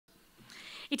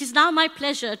It is now my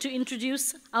pleasure to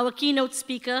introduce our keynote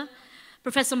speaker,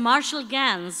 Professor Marshall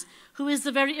Ganz, who is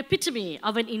the very epitome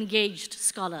of an engaged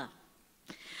scholar.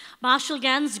 Marshall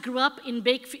Ganz grew up in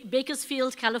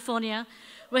Bakersfield, California,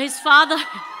 where his father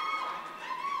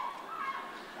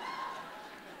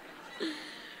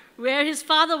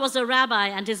was a rabbi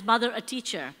and his mother a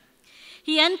teacher.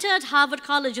 He entered Harvard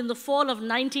College in the fall of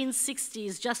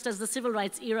 1960s, just as the civil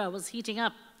rights era was heating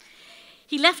up.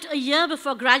 He left a year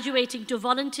before graduating to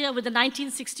volunteer with the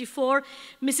 1964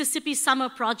 Mississippi Summer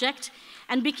Project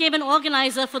and became an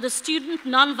organizer for the Student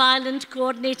Nonviolent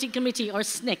Coordinating Committee, or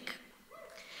SNCC.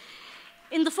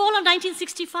 In the fall of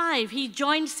 1965, he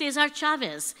joined Cesar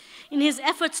Chavez in his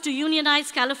efforts to unionize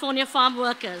California farm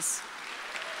workers.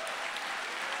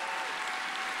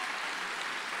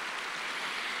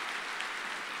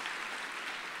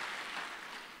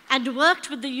 And worked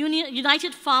with the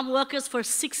United Farm Workers for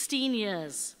 16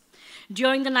 years.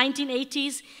 During the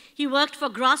 1980s, he worked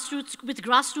with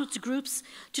grassroots groups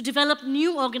to develop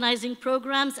new organizing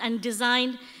programs and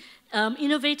design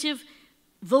innovative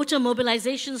voter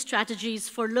mobilization strategies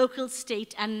for local,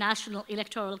 state, and national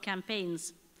electoral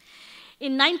campaigns.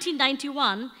 In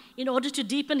 1991, in order to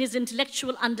deepen his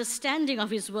intellectual understanding of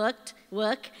his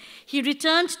work, he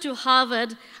returned to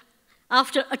Harvard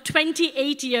after a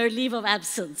 28-year leave of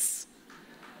absence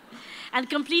and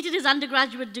completed his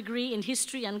undergraduate degree in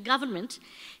history and government.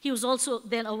 He was also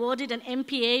then awarded an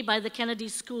MPA by the Kennedy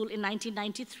School in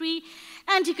 1993,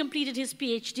 and he completed his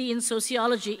PhD in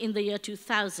sociology in the year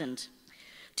 2000.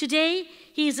 Today,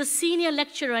 he is a senior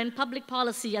lecturer in public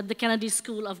policy at the Kennedy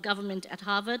School of Government at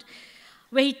Harvard,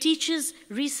 where he teaches,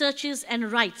 researches, and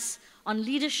writes on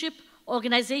leadership,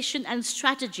 organization, and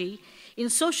strategy in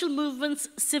social movements,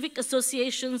 civic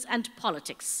associations, and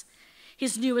politics.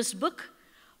 His newest book,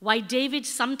 Why David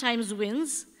Sometimes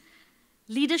Wins,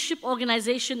 Leadership,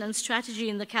 Organization, and Strategy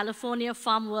in the California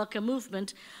Farm Worker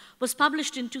Movement, was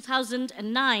published in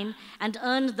 2009 and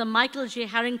earned the Michael J.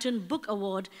 Harrington Book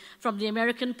Award from the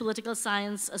American Political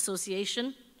Science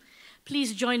Association.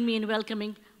 Please join me in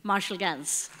welcoming Marshall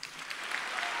Ganz.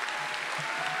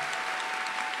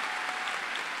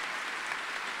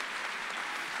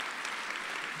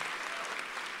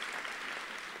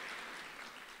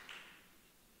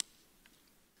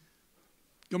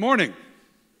 Good morning.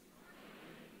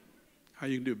 How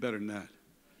you can do better than that?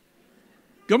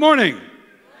 Good morning.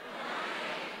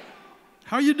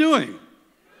 How are you doing?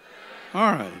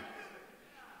 All right.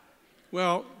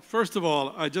 Well, first of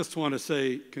all, I just want to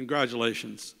say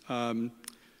congratulations to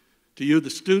you, the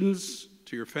students,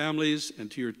 to your families,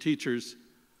 and to your teachers.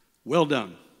 Well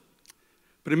done.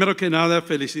 Primero que nada,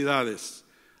 felicidades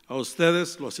a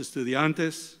ustedes, los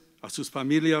estudiantes, a sus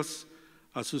familias,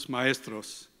 a sus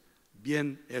maestros.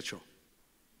 Bien hecho.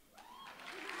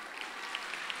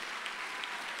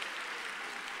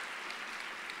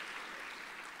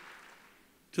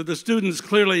 To the students,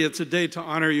 clearly it's a day to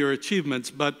honor your achievements,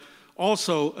 but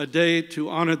also a day to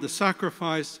honor the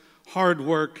sacrifice, hard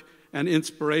work, and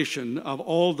inspiration of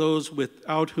all those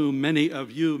without whom many of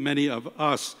you, many of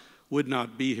us, would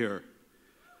not be here.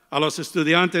 A los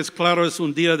estudiantes, claro, es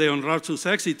un día de honrar sus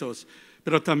éxitos,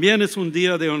 pero también es un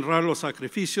día de honrar los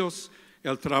sacrificios,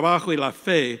 el trabajo y la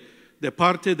fe de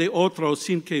parte de otros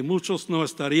sin que muchos no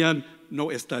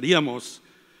estaríamos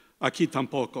aquí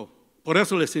tampoco. Por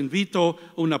eso les invito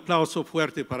un aplauso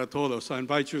fuerte para todos. I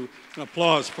invite you an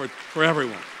applause for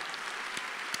everyone.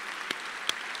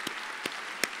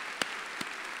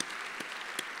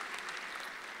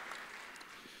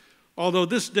 Although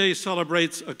this day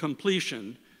celebrates a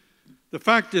completion, the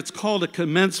fact it's called a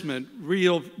commencement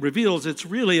reveals it's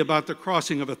really about the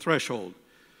crossing of a threshold,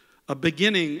 a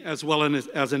beginning as well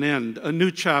as an end, a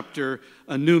new chapter,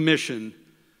 a new mission,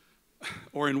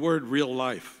 or in word, real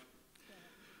life.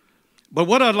 But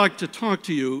what I'd like to talk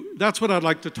to you, that's what I'd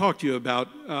like to talk to you about,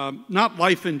 not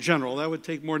life in general, that would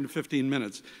take more than 15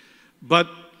 minutes, but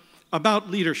about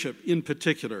leadership in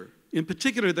particular. In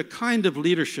particular, the kind of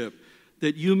leadership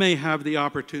that you may have the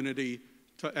opportunity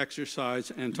to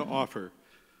exercise and to offer.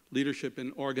 Leadership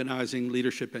in organizing,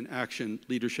 leadership in action,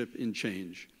 leadership in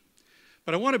change.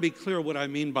 But I want to be clear what I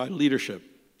mean by leadership.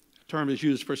 The term is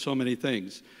used for so many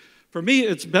things. For me,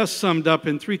 it's best summed up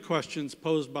in three questions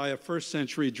posed by a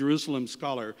first-century Jerusalem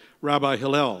scholar, Rabbi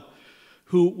Hillel,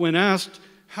 who, when asked,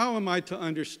 "How am I to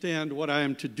understand what I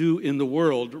am to do in the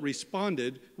world?"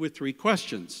 responded with three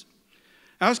questions.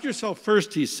 Ask yourself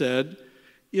first, he said,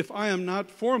 if I am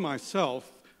not for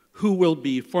myself, who will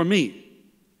be for me?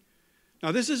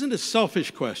 Now, this isn't a selfish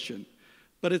question,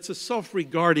 but it's a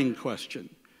self-regarding question.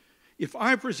 If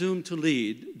I presume to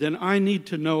lead, then I need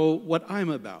to know what I'm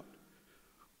about.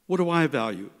 What do I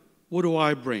value? What do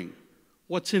I bring?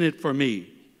 What's in it for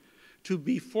me? To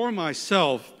be for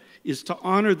myself is to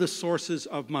honor the sources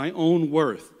of my own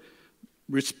worth,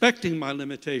 respecting my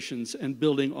limitations and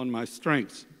building on my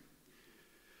strengths.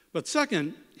 But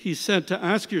second, he said to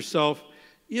ask yourself,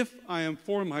 if I am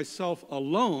for myself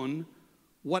alone,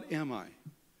 what am I?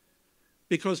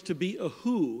 Because to be a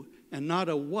who and not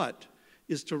a what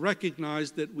is to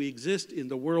recognize that we exist in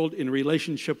the world in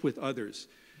relationship with others.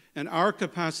 And our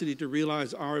capacity to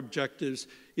realize our objectives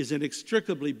is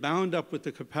inextricably bound up with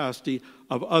the capacity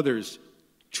of others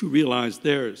to realize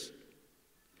theirs.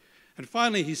 And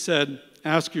finally, he said,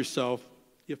 ask yourself,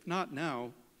 if not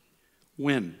now,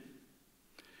 when?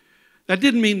 That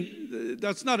didn't mean,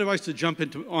 that's not advice to jump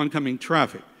into oncoming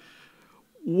traffic.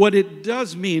 What it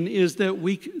does mean is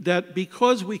that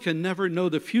because we can never know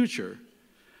the future,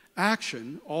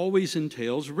 action always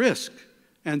entails risk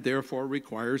and therefore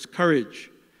requires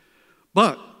courage.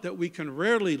 But that we can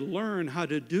rarely learn how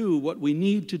to do what we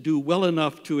need to do well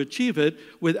enough to achieve it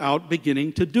without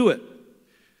beginning to do it.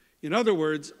 In other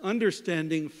words,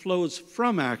 understanding flows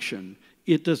from action.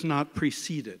 It does not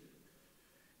precede it.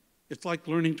 It's like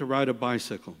learning to ride a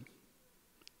bicycle.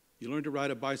 You learn to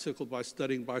ride a bicycle by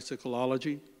studying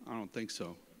bicycleology? I don't think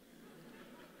so.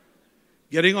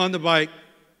 Getting on the bike,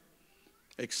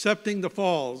 accepting the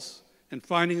falls, and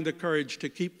finding the courage to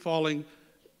keep falling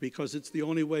because it's the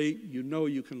only way you know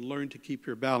you can learn to keep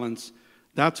your balance.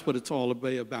 That's what it's all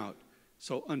about.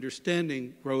 So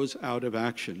understanding grows out of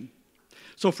action.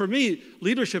 So for me,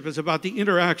 leadership is about the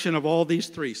interaction of all these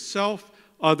three: self,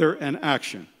 other, and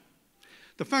action.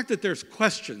 The fact that there's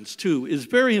questions, too, is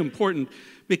very important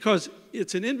because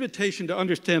it's an invitation to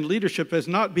understand leadership as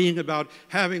not being about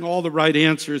having all the right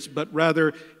answers, but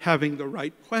rather having the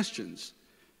right questions.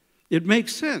 It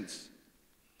makes sense.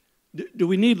 Do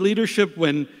we need leadership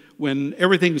when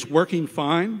everything's working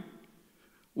fine?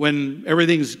 When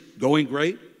everything's going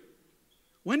great?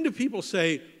 When do people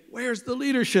say, where's the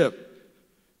leadership?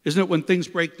 Isn't it when things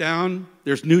break down,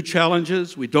 there's new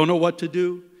challenges, we don't know what to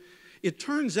do? It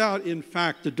turns out, in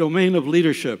fact, the domain of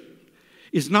leadership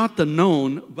is not the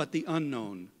known, but the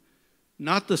unknown.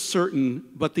 Not the certain,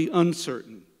 but the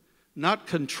uncertain. Not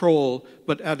control,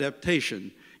 but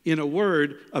adaptation. In a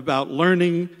word, about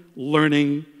learning,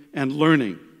 learning, and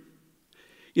learning.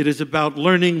 It is about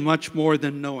learning much more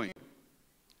than knowing.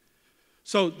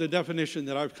 So the definition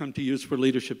that I've come to use for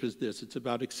leadership is this: it's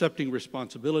about accepting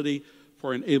responsibility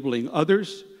for enabling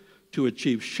others to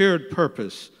achieve shared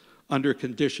purpose under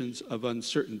conditions of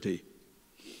uncertainty.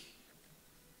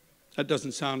 That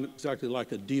doesn't sound exactly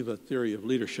like a diva theory of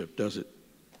leadership, does it?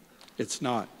 It's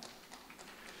not.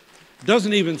 It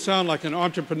doesn't even sound like an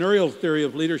entrepreneurial theory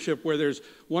of leadership where there's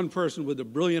one person with a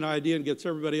brilliant idea and gets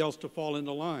everybody else to fall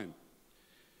into line.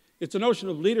 It's a notion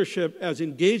of leadership as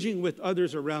engaging with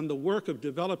others around the work of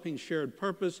developing shared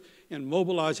purpose and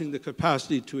mobilizing the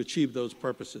capacity to achieve those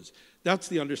purposes. That's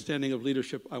the understanding of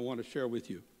leadership I want to share with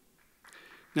you.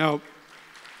 Now,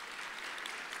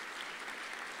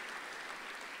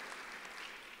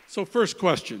 so first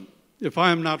question, if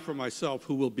I am not for myself,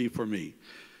 who will be for me?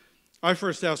 I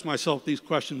first asked myself these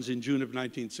questions in June of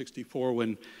 1964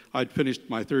 when I'd finished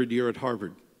my third year at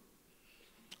Harvard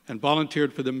and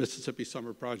volunteered for the Mississippi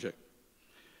Summer Project.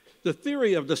 The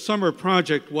theory of the Summer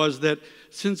Project was that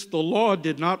since the law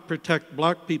did not protect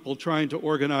black people trying to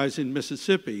organize in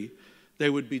Mississippi, they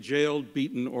would be jailed,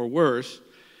 beaten, or worse,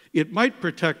 it might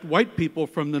protect white people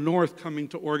from the North coming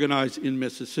to organize in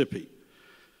Mississippi.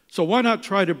 So why not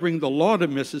try to bring the law to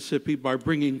Mississippi by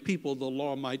bringing people the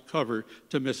law might cover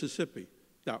to Mississippi?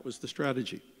 That was the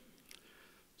strategy.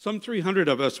 Some 300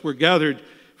 of us were gathered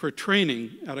for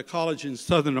training at a college in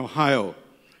southern Ohio,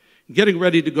 getting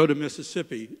ready to go to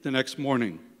Mississippi the next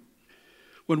morning.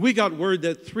 When we got word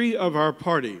that 3 of our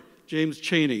party, James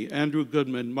Chaney, Andrew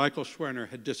Goodman, Michael Schwerner,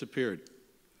 had disappeared.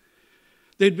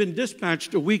 They'd been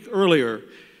dispatched a week earlier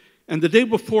and the day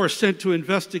before sent to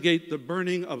investigate the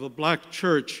burning of a black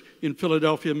church in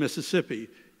Philadelphia, Mississippi,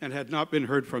 and had not been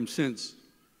heard from since.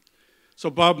 So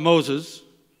Bob Moses,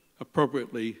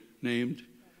 appropriately named,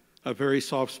 a very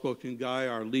soft-spoken guy,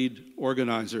 our lead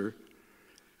organizer,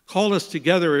 called us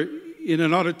together in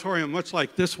an auditorium much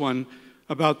like this one,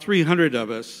 about 300 of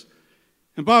us.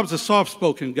 And Bob's a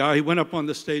soft-spoken guy. He went up on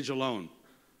the stage alone.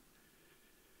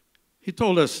 He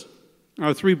told us,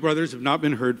 our 3 brothers have not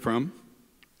been heard from.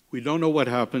 We don't know what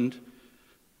happened,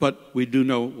 but we do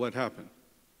know what happened.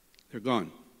 They're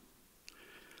gone.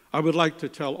 I would like to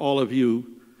tell all of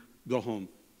you, go home.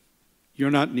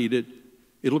 You're not needed.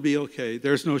 It'll be okay.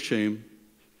 There's no shame,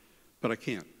 but I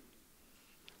can't.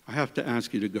 I have to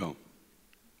ask you to go.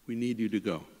 We need you to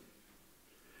go.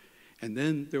 And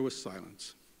then there was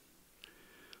silence.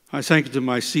 I sank into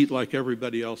my seat like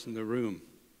everybody else in the room,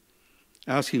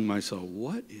 asking myself,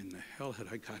 what in the hell had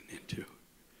I gotten into?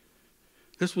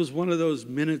 This was one of those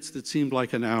minutes that seemed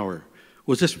like an hour.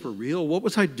 Was this for real? What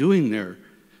was I doing there?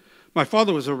 My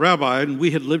father was a rabbi, and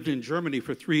we had lived in Germany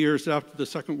for 3 years after the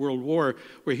Second World War,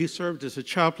 where he served as a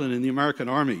chaplain in the American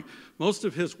Army. Most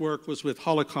of his work was with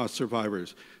Holocaust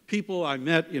survivors, people I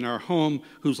met in our home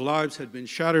whose lives had been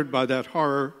shattered by that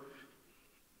horror.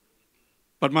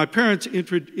 But my parents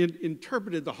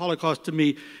interpreted the Holocaust to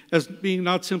me as being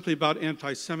not simply about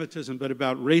anti-Semitism, but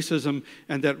about racism,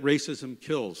 and that racism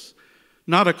kills.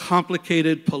 Not a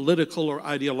complicated political or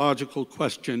ideological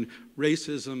question.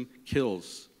 Racism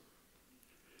kills.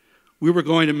 We were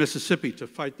going to Mississippi to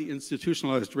fight the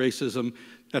institutionalized racism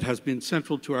that has been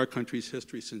central to our country's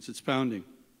history since its founding.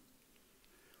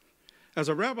 As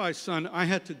a rabbi's son, I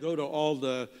had to go to all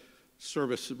the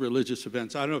service religious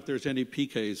events. I don't know if there's any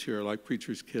PKs here, like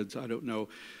preachers' kids, I don't know.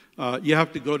 You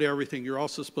have to go to everything. You're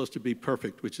also supposed to be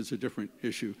perfect, which is a different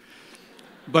issue.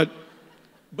 But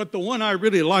the one I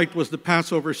really liked was the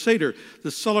Passover Seder, the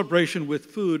celebration with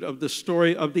food of the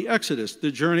story of the Exodus,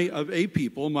 the journey of a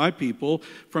people, my people,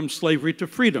 from slavery to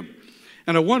freedom.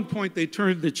 And at one point they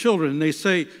turn to the children and they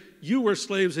say, you were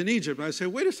slaves in Egypt. And I say,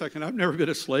 wait a second, I've never been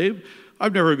a slave.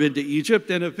 I've never been to Egypt.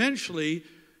 And eventually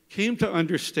came to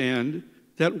understand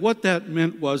that what that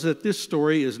meant was that this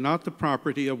story is not the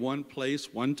property of one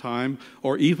place, one time,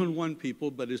 or even one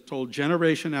people, but is told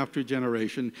generation after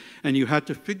generation, and you had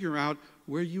to figure out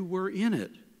where you were in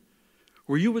it.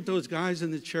 Were you with those guys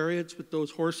in the chariots with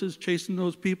those horses chasing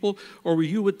those people, or were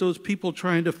you with those people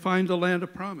trying to find the land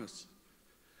of promise?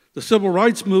 The civil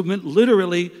rights movement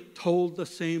literally told the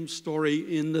same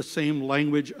story in the same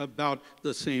language about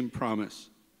the same promise.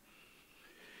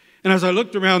 And as I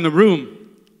looked around the room,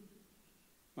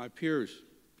 my peers,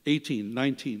 18,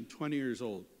 19, 20 years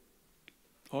old,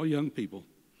 all young people,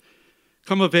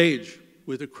 come of age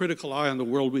with a critical eye on the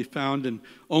world we found and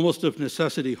almost of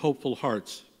necessity hopeful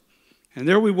hearts. And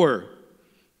there we were,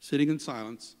 sitting in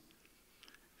silence,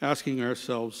 asking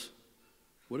ourselves,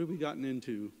 what have we gotten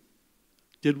into?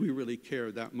 Did we really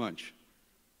care that much?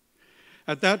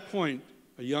 At that point,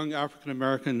 a young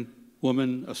African-American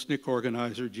woman, a SNCC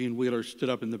organizer, Jean Wheeler, stood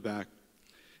up in the back,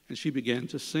 and she began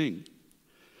to sing.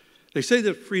 They say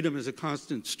that freedom is a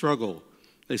constant struggle.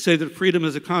 They say that freedom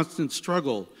is a constant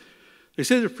struggle. They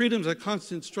say that freedom is a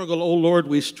constant struggle. Oh, Lord,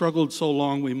 we struggled so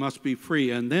long, we must be free.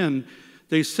 And then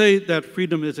they say that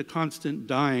freedom is a constant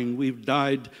dying. We've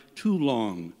died too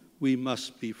long. We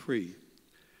must be free.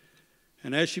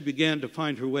 And as she began to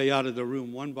find her way out of the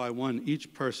room, one by one,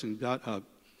 each person got up,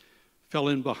 fell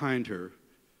in behind her,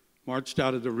 marched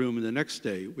out of the room, and the next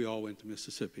day, we all went to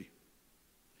Mississippi.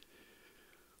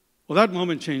 Well, that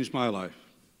moment changed my life.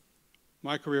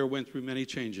 My career went through many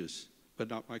changes, but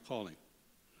not my calling.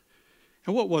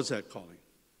 And what was that calling?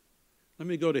 Let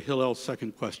me go to Hillel's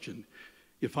second question.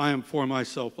 If I am for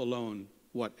myself alone,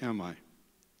 what am I?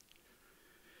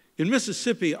 In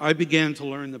Mississippi, I began to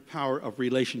learn the power of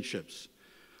relationships,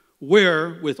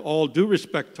 where, with all due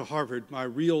respect to Harvard, my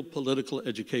real political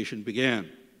education began.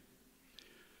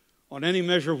 On any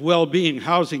measure of well-being,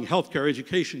 housing, healthcare,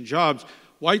 education, jobs,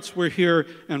 whites were here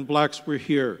and blacks were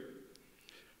here.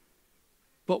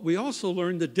 But we also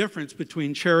learned the difference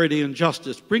between charity and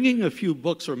justice. Bringing a few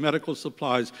books or medical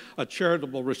supplies, a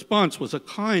charitable response, was a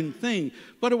kind thing,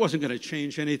 but it wasn't going to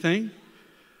change anything.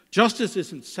 Justice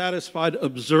isn't satisfied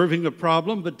observing a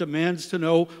problem, but demands to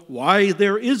know why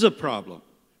there is a problem.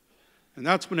 And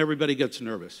that's when everybody gets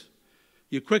nervous.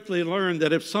 You quickly learn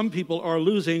that if some people are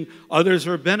losing, others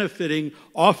are benefiting,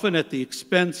 often at the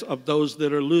expense of those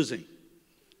that are losing.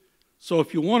 So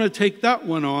if you want to take that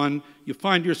one on, you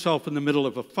find yourself in the middle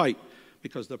of a fight,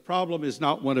 because the problem is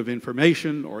not one of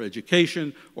information or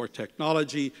education or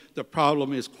technology. The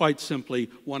problem is quite simply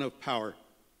one of power.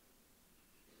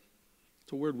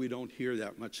 It's a word we don't hear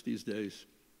that much these days.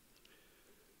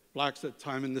 Blacks at the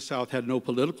time in the South had no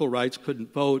political rights,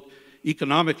 couldn't vote.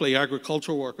 Economically,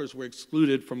 agricultural workers were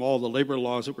excluded from all the labor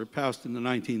laws that were passed in the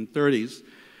 1930s.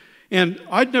 And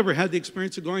I'd never had the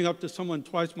experience of going up to someone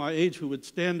twice my age who would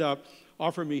stand up,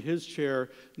 offer me his chair,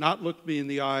 not look me in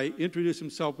the eye, introduce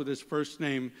himself with his first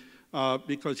name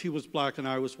because he was black and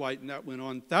I was white, and that went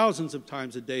on thousands of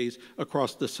times a day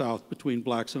across the South between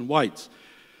blacks and whites.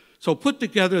 So put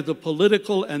together the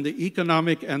political and the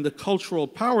economic and the cultural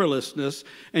powerlessness,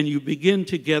 and you begin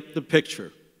to get the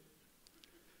picture.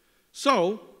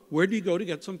 So where do you go to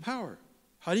get some power?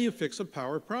 How do you fix a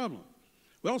power problem?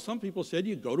 Well, some people said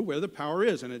you go to where the power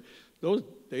is, and in those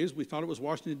days we thought it was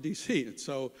Washington, D.C., and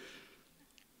so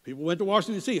People went to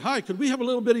Washington, D.C. Hi, could we have a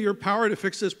little bit of your power to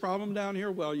fix this problem down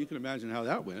here? Well, you can imagine how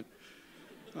that went.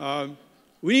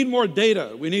 We need more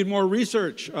data. We need more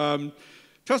research.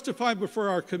 Testify before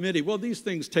our committee. Well, these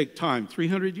things take time.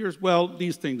 300 years? Well,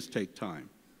 these things take time.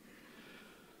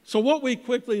 So what we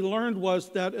quickly learned was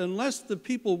that unless the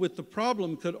people with the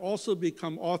problem could also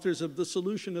become authors of the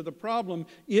solution of the problem,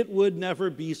 it would never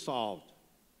be solved.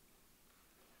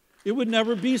 It would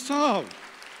never be solved.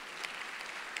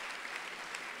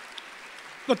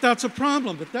 But that's a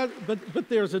problem. But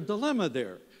there's a dilemma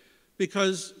there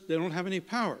because they don't have any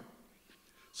power.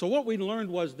 So what we learned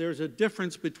was there's a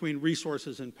difference between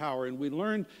resources and power. And we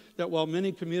learned that while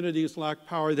many communities lack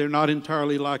power, they're not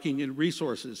entirely lacking in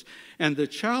resources. And the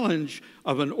challenge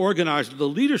of an organizer, the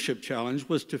leadership challenge,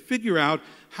 was to figure out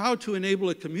how to enable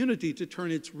a community to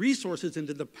turn its resources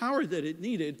into the power that it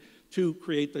needed to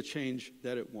create the change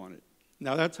that it wanted.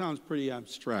 Now that sounds pretty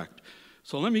abstract.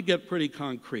 So let me get pretty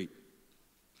concrete.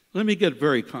 Let me get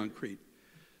very concrete.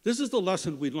 This is the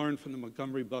lesson we learned from the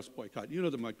Montgomery bus boycott. You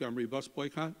know the Montgomery bus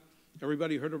boycott?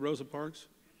 Everybody heard of Rosa Parks?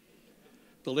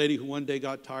 The lady who one day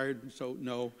got tired, so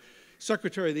no.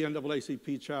 Secretary of the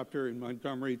NAACP chapter in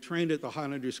Montgomery, trained at the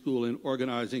Highlander School in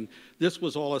organizing. This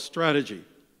was all a strategy.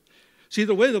 See,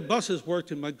 the way the buses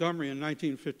worked in Montgomery in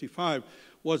 1955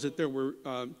 was that there were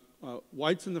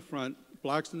whites in the front,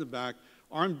 blacks in the back,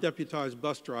 armed deputized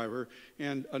bus driver,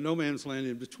 and a no man's land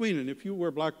in between. And if you were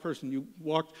a black person, you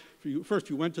walked, first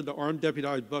you went to the armed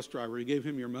deputized bus driver, you gave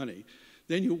him your money.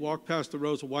 Then you walked past the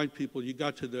rows of white people, you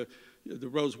got to the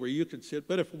rows where you could sit.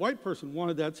 But if a white person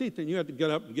wanted that seat, then you had to get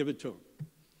up and give it to him.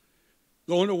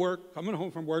 Going to work, coming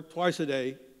home from work twice a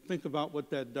day, think about what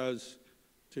that does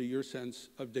to your sense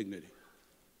of dignity.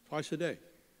 Twice a day.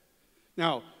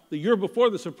 Now, the year before,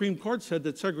 the Supreme Court said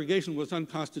that segregation was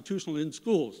unconstitutional in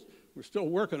schools. We're still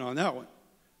working on that one.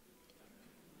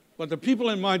 But the people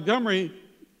in Montgomery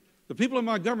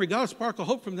got a spark of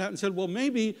hope from that and said, well,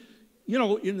 maybe, you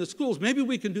know, in the schools, maybe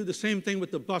we can do the same thing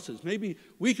with the buses. Maybe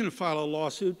we can file a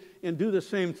lawsuit and do the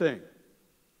same thing.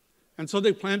 And so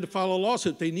they planned to file a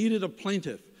lawsuit. They needed a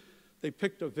plaintiff. They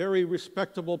picked a very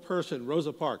respectable person,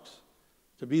 Rosa Parks,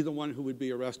 to be the one who would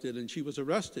be arrested, and she was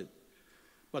arrested.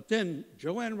 But then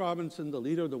Joanne Robinson, the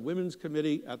leader of the Women's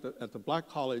Committee at the Black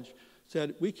College,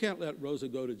 said, we can't let Rosa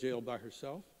go to jail by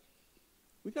herself.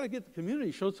 We've got to get the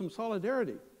community, show some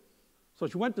solidarity. So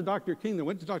she went to Dr. King, they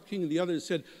went to Dr. King and the others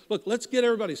said, look, let's get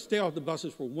everybody to stay off the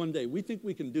buses for one day. We think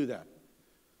we can do that.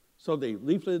 So they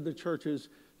leafleted the churches.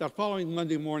 That following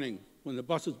Monday morning, when the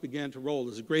buses began to roll,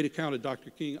 there's a great account of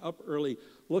Dr. King up early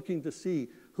looking to see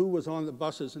who was on the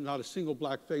buses, and not a single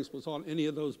black face was on any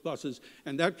of those buses.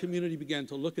 And that community began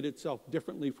to look at itself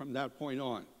differently from that point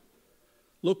on.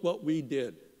 Look what we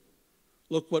did.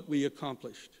 Look what we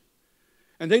accomplished.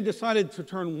 And they decided to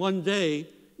turn one day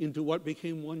into what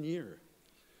became 1 year.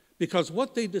 Because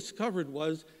what they discovered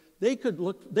was they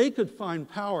could find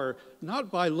power not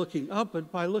by looking up,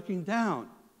 but by looking down.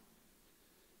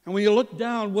 And when you look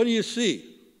down, what do you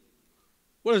see?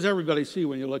 What does everybody see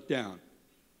when you look down?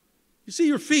 You see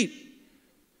your feet.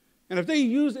 And if they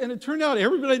used, and it turned out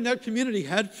everybody in that community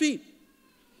had feet.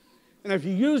 And if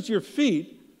you used your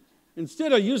feet,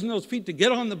 instead of using those feet to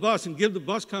get on the bus and give the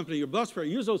bus company your bus fare,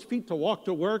 use those feet to walk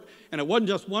to work, and it wasn't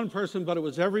just one person, but it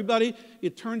was everybody.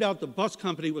 It turned out the bus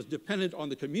company was dependent on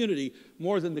the community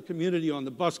more than the community on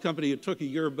the bus company. It took a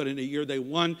year, but in a year they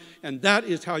won, and that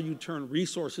is how you turn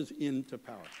resources into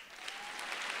power.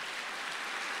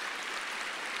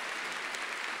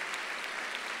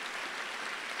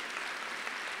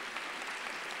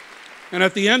 And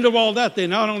at the end of all that, they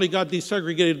not only got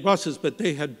desegregated buses, but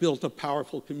they had built a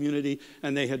powerful community,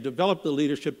 and they had developed the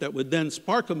leadership that would then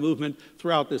spark a movement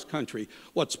throughout this country.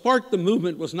 What sparked the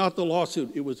movement was not the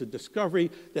lawsuit. It was a discovery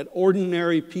that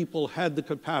ordinary people had the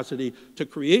capacity to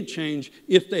create change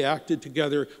if they acted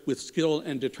together with skill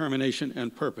and determination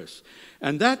and purpose.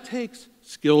 And that takes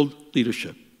skilled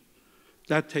leadership.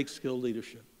 That takes skilled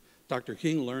leadership. Dr.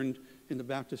 King learned in the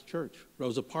Baptist Church.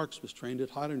 Rosa Parks was trained at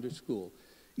Highlander School.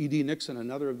 E.D. Nixon,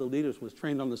 another of the leaders, was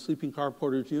trained on the Sleeping Car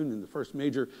Porters Union, the first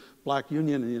major black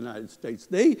union in the United States.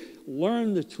 They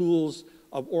learned the tools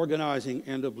of organizing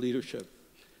and of leadership.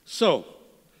 So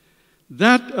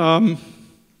that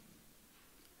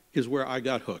is where I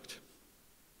got hooked.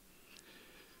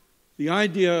 The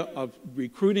idea of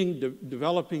recruiting,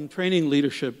 developing, training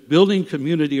leadership, building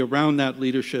community around that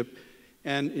leadership,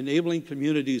 and enabling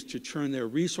communities to turn their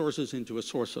resources into a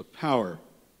source of power.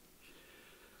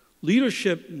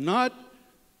 Leadership not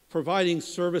providing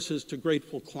services to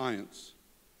grateful clients.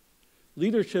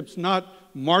 Leadership's not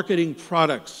marketing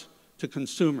products to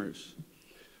consumers.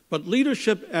 But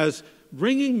leadership as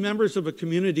bringing members of a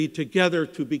community together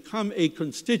to become a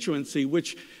constituency,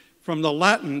 which from the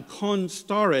Latin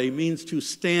constare means to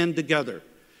stand together.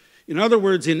 In other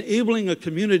words, enabling a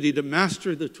community to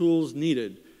master the tools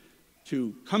needed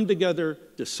to come together,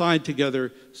 decide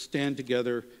together, stand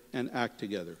together, and act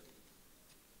together.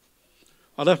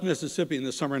 I left Mississippi in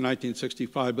the summer of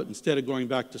 1965, but instead of going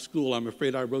back to school, I'm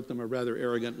afraid I wrote them a rather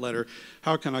arrogant letter.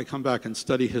 How can I come back and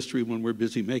study history when we're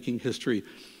busy making history?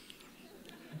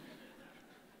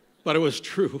 But it was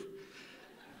true.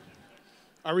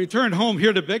 I returned home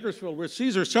here to Bakersfield, where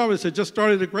Cesar Chavez had just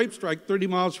started a grape strike 30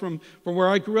 miles from where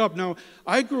I grew up. Now,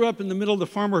 I grew up in the middle of the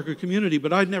farm worker community,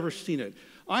 but I'd never seen it.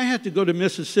 I had to go to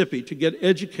Mississippi to get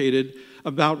educated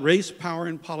about race, power,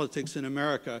 and politics in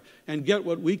America and get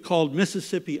what we called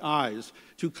Mississippi eyes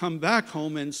to come back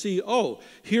home and see, oh,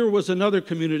 here was another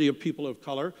community of people of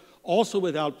color, also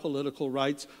without political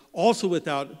rights, also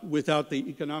without the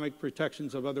economic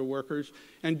protections of other workers.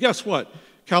 And guess what?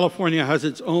 California has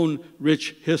its own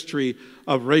rich history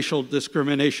of racial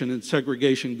discrimination and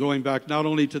segregation going back not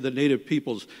only to the native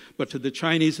peoples, but to the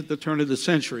Chinese at the turn of the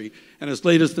century. And as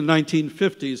late as the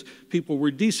 1950s, people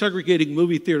were desegregating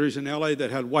movie theaters in LA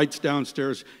that had whites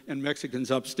downstairs and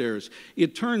Mexicans upstairs.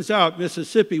 It turns out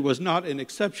Mississippi was not an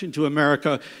exception to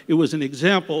America. It was an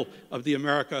example of the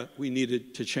America we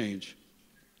needed to change.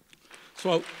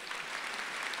 So,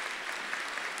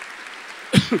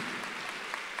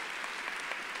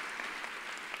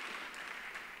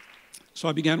 so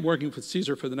I began working with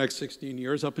Cesar for the next 16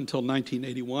 years up until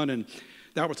 1981, and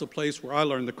that was a place where I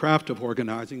learned the craft of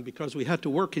organizing because we had to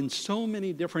work in so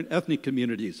many different ethnic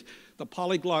communities, the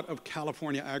polyglot of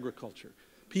California agriculture.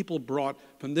 People brought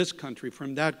from this country,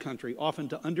 from that country, often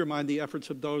to undermine the efforts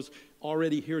of those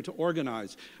already here to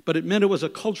organize. But it meant it was a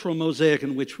cultural mosaic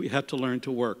in which we had to learn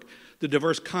to work. The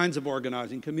diverse kinds of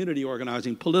organizing, community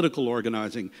organizing, political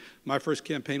organizing. My first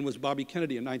campaign was Bobby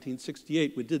Kennedy in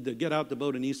 1968. We did the Get Out the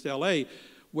Vote in East LA,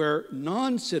 where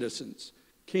non-citizens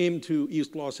came to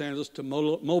East Los Angeles to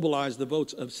mobilize the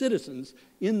votes of citizens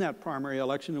in that primary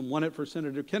election and won it for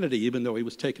Senator Kennedy, even though he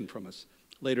was taken from us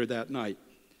later that night.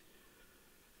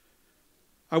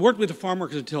 I worked with the farm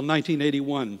workers until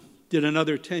 1981, did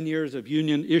another 10 years of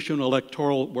union issue and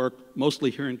electoral work, mostly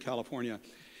here in California.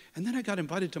 And then I got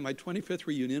invited to my 25th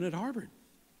reunion at Harvard.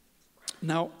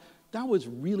 Now, that was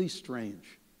really strange.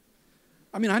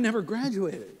 I mean, I never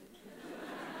graduated.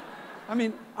 I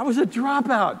mean, I was a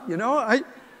dropout, you know?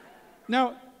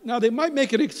 Now, they might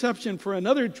make an exception for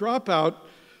another dropout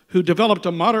who developed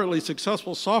a moderately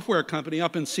successful software company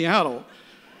up in Seattle.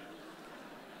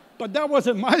 But that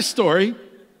wasn't my story.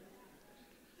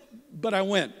 But I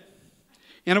went.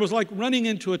 And it was like running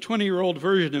into a 20-year-old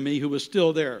version of me who was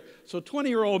still there. So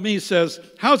 20-year-old me says,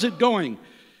 how's it going?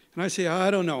 And I say,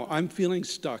 I don't know. I'm feeling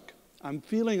stuck. I've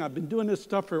been doing this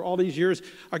stuff for all these years.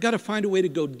 I got to find a way to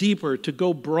go deeper, to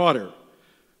go broader.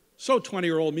 So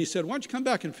 20-year-old me said, why don't you come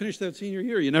back and finish that senior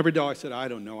year? You never do. I said, I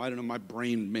don't know. My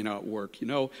brain may not work. You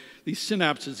know, these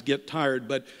synapses get tired.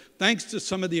 But thanks to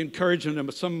some of the encouragement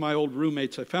of some of my old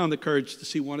roommates, I found the courage to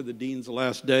see one of the deans the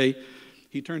last day.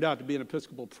 He turned out to be an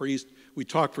Episcopal priest. We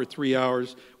talked for 3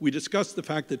 hours. We discussed the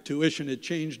fact that tuition had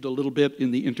changed a little bit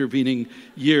in the intervening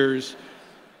years.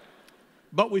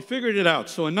 But we figured it out.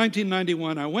 So in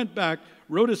 1991, I went back,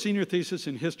 wrote a senior thesis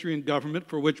in history and government,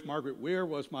 for which Margaret Weir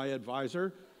was my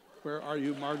advisor. Where are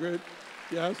you, Margaret?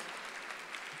 Yes?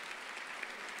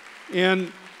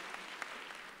 And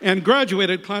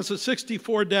graduated class of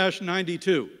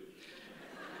 64-92.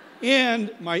 And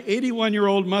my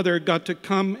 81-year-old mother got to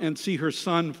come and see her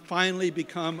son finally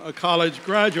become a college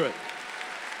graduate.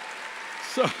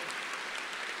 So,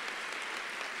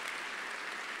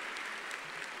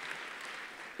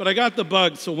 but I got the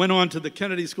bug, so went on to the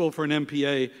Kennedy School for an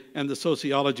MPA and the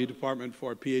sociology department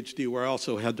for a PhD, where I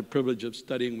also had the privilege of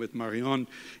studying with Marion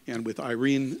and with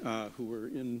Irene, who were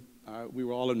we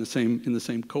were all in the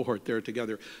same cohort there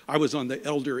together. I was on the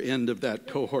elder end of that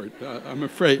cohort, I'm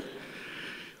afraid.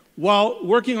 While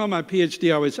working on my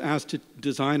PhD, I was asked to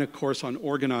design a course on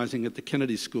organizing at the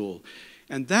Kennedy School.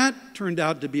 And that turned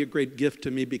out to be a great gift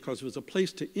to me because it was a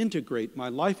place to integrate my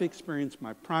life experience,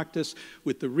 my practice,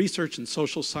 with the research and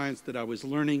social science that I was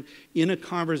learning in a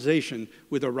conversation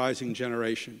with a rising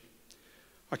generation.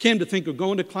 I came to think of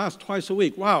going to class twice a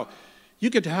week. Wow, you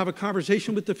get to have a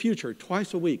conversation with the future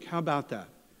twice a week. How about that?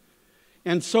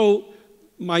 And so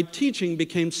my teaching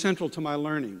became central to my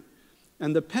learning.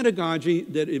 And the pedagogy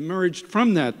that emerged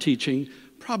from that teaching,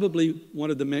 probably one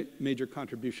of the major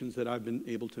contributions that I've been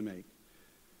able to make.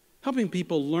 helping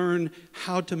people learn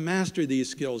how to master these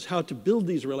skills, how to build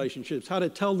these relationships, how to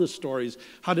tell the stories,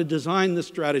 how to design the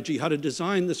strategy, how to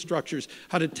design the structures,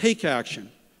 how to take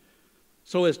action,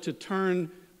 so as to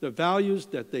turn the values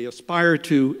that they aspire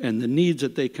to and the needs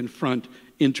that they confront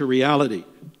into reality.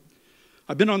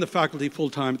 I've been on the faculty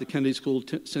full-time at the Kennedy School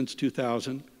since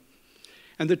 2000.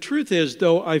 And the truth is,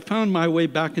 though, I found my way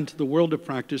back into the world of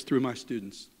practice through my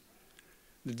students.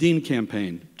 The Dean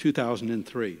Campaign,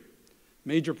 2003.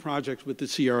 Major projects with the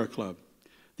Sierra Club.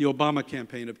 The Obama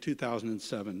Campaign of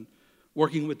 2007.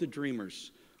 Working with the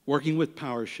Dreamers. Working with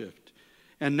PowerShift.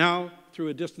 And now, through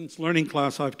a distance learning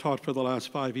class I've taught for the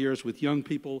last 5 years with young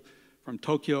people from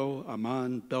Tokyo,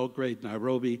 Amman, Belgrade,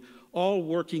 Nairobi, all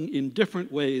working in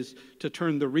different ways to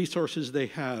turn the resources they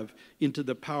have into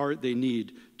the power they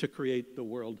need to create the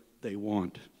world they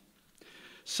want.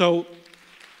 So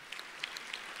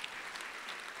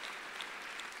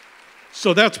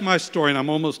that's my story, and I'm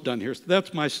almost done here. So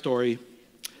that's my story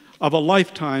of a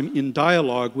lifetime in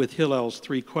dialogue with Hillel's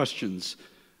 3 questions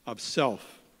of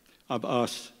self, of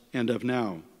us, and of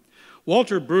now.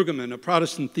 Walter Brueggemann, a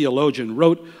Protestant theologian,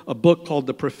 wrote a book called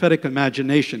The Prophetic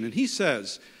Imagination, and he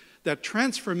says that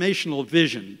transformational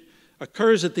vision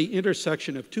occurs at the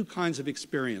intersection of 2 kinds of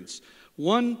experience.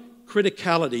 One,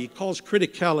 criticality. He calls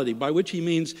criticality, by which he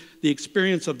means the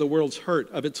experience of the world's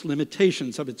hurt, of its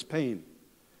limitations, of its pain.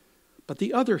 But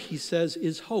the other, he says,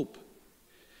 is hope.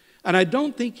 And I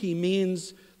don't think he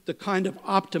means the kind of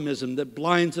optimism that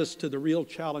blinds us to the real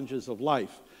challenges of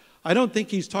life. I don't think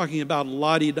he's talking about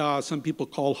la-di-da, some people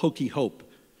call hokey hope.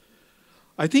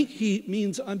 I think he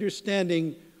means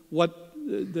understanding what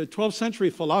the 12th century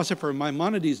philosopher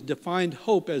Maimonides defined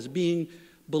hope as being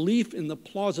belief in the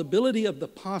plausibility of the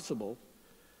possible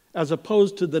as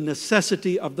opposed to the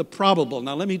necessity of the probable.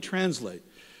 Now let me translate.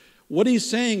 What he's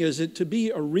saying is that to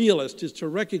be a realist is to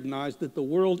recognize that the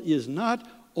world is not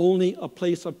only a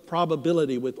place of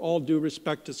probability, with all due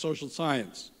respect to social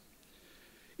science.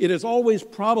 It is always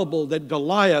probable that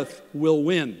Goliath will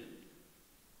win.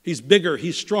 He's bigger,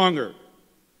 he's stronger.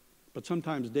 But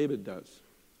sometimes David does.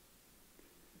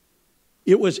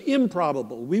 It was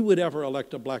improbable we would ever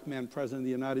elect a black man president of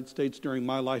the United States during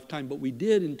my lifetime, but we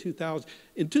did in 2000.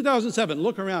 In 2007,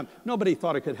 look around. Nobody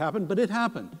thought it could happen, but it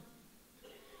happened.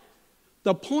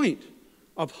 The point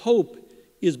of hope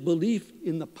is belief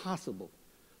in the possible,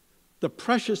 the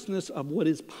preciousness of what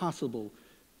is possible,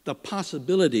 the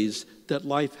possibilities that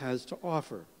life has to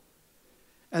offer.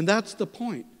 And that's the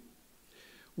point.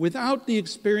 Without the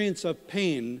experience of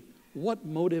pain, what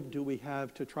motive do we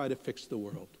have to try to fix the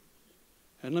world?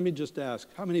 And let me just ask,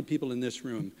 how many people in this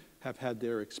room have had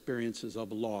their experiences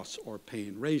of loss or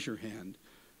pain? Raise your hand.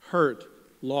 Hurt,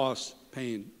 loss,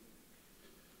 pain.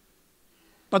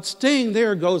 But staying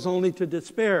there goes only to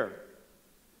despair.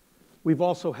 We've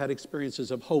also had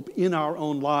experiences of hope in our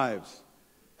own lives.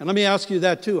 And let me ask you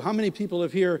that too. How many people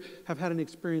here have had an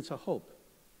experience of hope?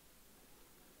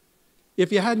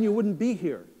 If you hadn't, you wouldn't be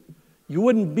here. You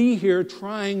wouldn't be here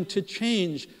trying to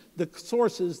change the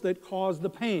sources that cause the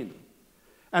pain.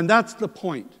 And that's the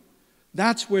point.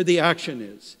 That's where the action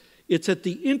is. It's at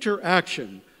the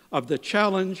interaction of the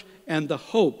challenge and the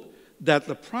hope that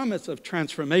the promise of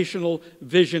transformational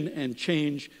vision and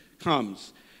change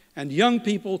comes. And young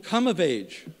people come of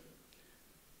age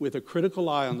with a critical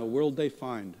eye on the world they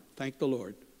find, thank the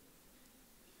Lord.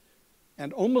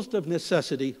 And almost of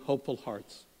necessity, hopeful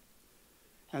hearts.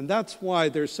 And that's why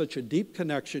there's such a deep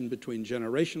connection between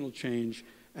generational change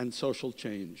and social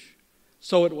change.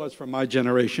 So it was for my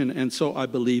generation, and so I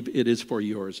believe it is for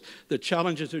yours. The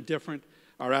challenges are different.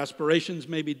 Our aspirations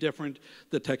may be different.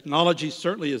 The technology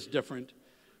certainly is different.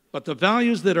 But the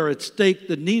values that are at stake,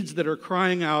 the needs that are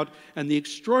crying out, and the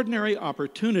extraordinary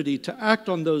opportunity to act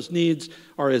on those needs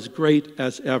are as great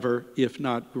as ever, if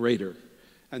not greater.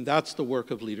 And that's the work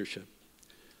of leadership.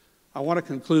 I want to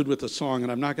conclude with a song,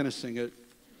 and I'm not going to sing it.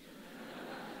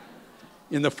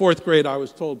 In the 4th grade, I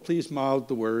was told, please mouth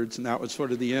the words, and that was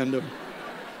sort of the end of...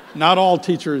 Not all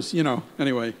teachers,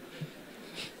 anyway.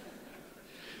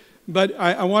 But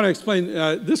I want to explain,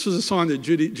 this was a song that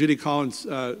Judy Collins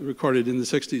recorded in the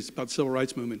 60s about the civil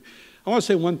rights movement. I want to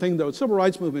say one thing, though. The civil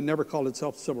rights movement never called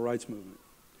itself the civil rights movement.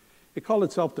 It called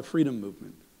itself the freedom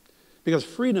movement. Because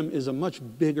freedom is a much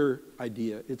bigger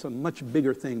idea. It's a much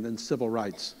bigger thing than civil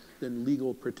rights, than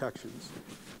legal protections.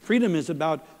 Freedom is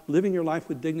about living your life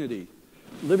with dignity,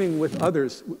 living with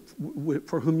others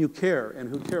for whom you care and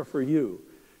who care for you.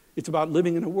 It's about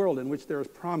living in a world in which there is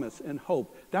promise and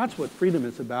hope. That's what freedom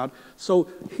is about. So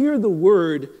hear the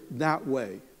word that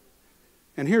way.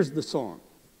 And here's the song.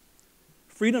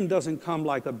 Freedom doesn't come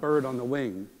like a bird on the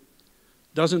wing,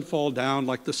 doesn't fall down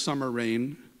like the summer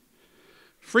rain,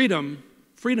 Freedom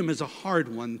is a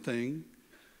hard one thing.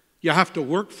 You have to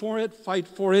work for it, fight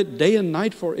for it, day and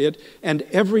night for it, and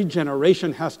every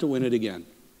generation has to win it again.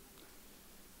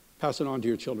 Pass it on to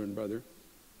your children, brother.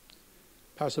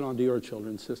 Pass it on to your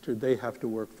children, sister. They have to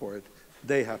work for it.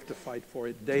 They have to fight for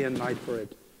it, day and night for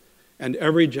it. And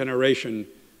every generation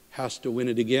has to win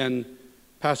it again.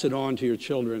 Pass it on to your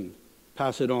children.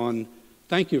 Pass it on.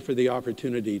 Thank you for the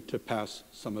opportunity to pass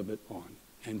some of it on.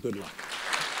 And good luck.